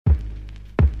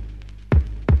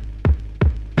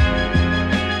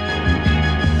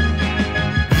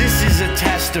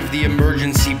best of the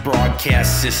emergency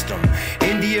broadcast system.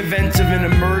 In the event of an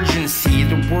emergency,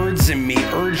 the words in me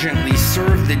urgently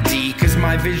serve the D, cause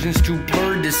my vision's too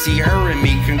blurred to see her and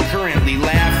me concurrently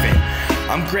laughing.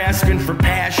 I'm grasping for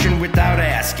passion without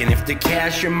asking if the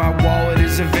cash in my wallet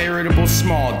is a veritable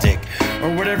small dick,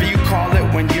 or whatever you call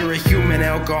it when you're a human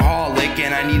alcoholic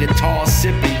and I need a tall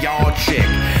sip of y'all chick.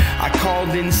 I called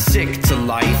in sick to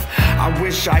life, I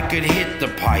wish I could hit the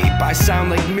pipe. I sound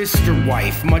like Mr.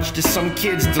 Wife, much to some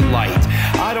kids' delight.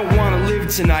 I don't wanna live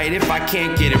tonight if I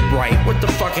can't get it right. What the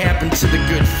fuck happened to the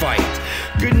good fight?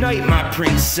 Good night, my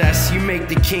princess, you make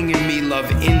the king and me love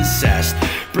incest,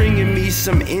 bringing me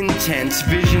some intense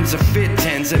visions of fit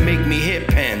tens that make me hit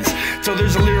pens, till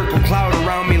there's a lyrical cloud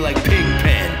around me like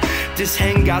Pigpen. This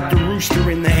hen got the rooster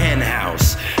in the hen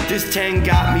house. This 10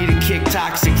 got me to kick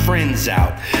toxic friends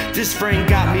out. This friend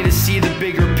got me to see the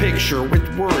bigger picture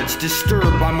with words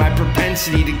disturbed by my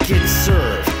propensity to get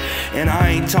served. And I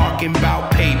ain't talking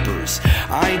about papers,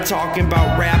 I ain't talking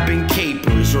about rapping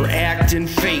capers or acting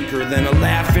faker than a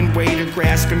laughing waiter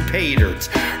grasping pay dirt,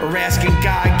 or asking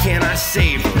God, can I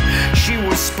save her? She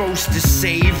was supposed to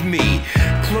save me,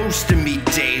 close to me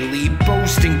daily,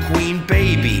 boasting queen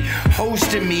baby,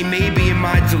 hosting me maybe in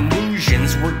my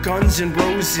delusions, where Guns N'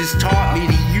 Roses taught me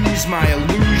to use my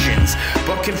illusions.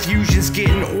 But confusion's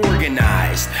getting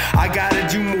organized, I gotta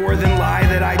do more than lie,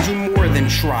 that I do more than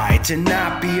try to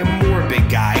not be a morbid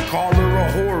guy, call her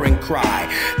a whore and cry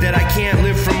that I can't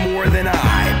live for more than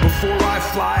I. Before I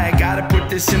fly, I gotta put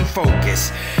this in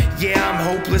focus. Yeah,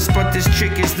 I'm hopeless, but this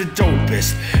chick is the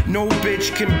dopest. No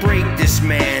bitch can break this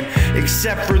man,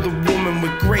 except for the woman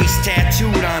with grace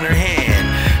tattooed on her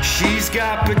hand. She's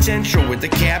got potential with a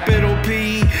capital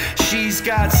P. She's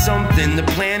got something the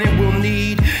planet will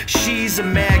need. She's a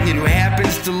magnet who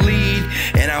happens to lead,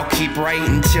 and I'll keep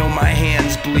writing till my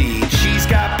hands bleed. She's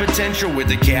got potential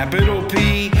with a capital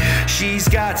P. She's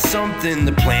got something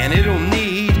the planet will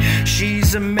need.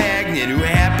 She's a magnet who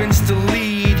happens to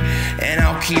lead, and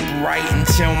I'll keep writing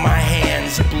till my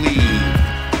hands bleed.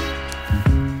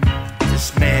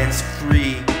 This man's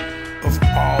free of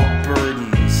all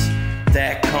burdens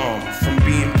that come from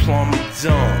being plumb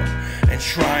dumb and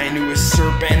trying to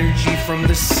usurp energy from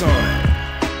the sun.